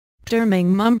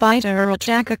storming Mumbai terror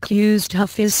attack accused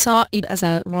Hafiz Saeed as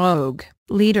a rogue,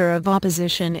 leader of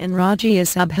opposition in Rajya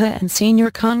Sabha, and senior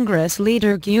Congress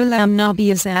leader Gulam Nabi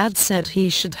Azad said he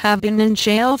should have been in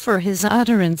jail for his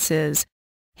utterances.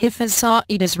 Hafiz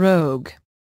Saeed is rogue.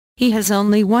 He has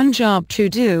only one job to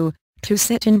do, to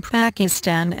sit in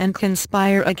Pakistan and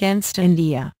conspire against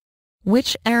India.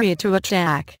 Which area to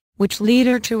attack, which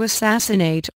leader to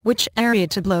assassinate, which area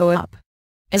to blow up?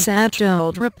 Azad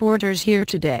told reporters here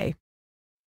today.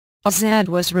 Azad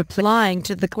was replying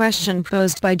to the question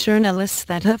posed by journalists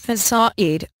that Hafiz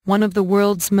Saeed, one of the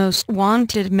world's most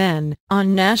wanted men,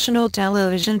 on national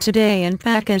television today in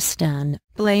Pakistan,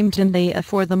 blamed India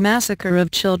for the massacre of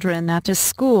children at a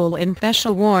school in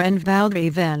Peshawar and vowed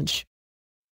revenge.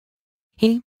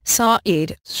 He,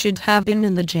 Saeed, should have been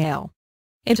in the jail.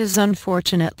 It is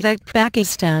unfortunate that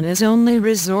Pakistan is only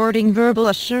resorting verbal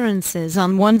assurances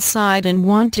on one side and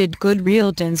wanted good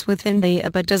relations with India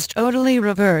but does totally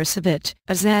reverse of it,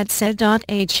 Azad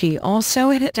said.He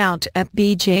also hit out at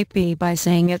BJP by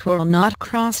saying it will not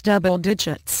cross double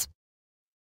digits.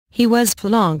 He was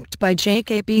flunked by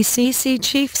JKPCC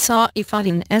chief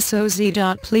Saifuddin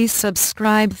Soz. Please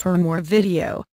subscribe for more video.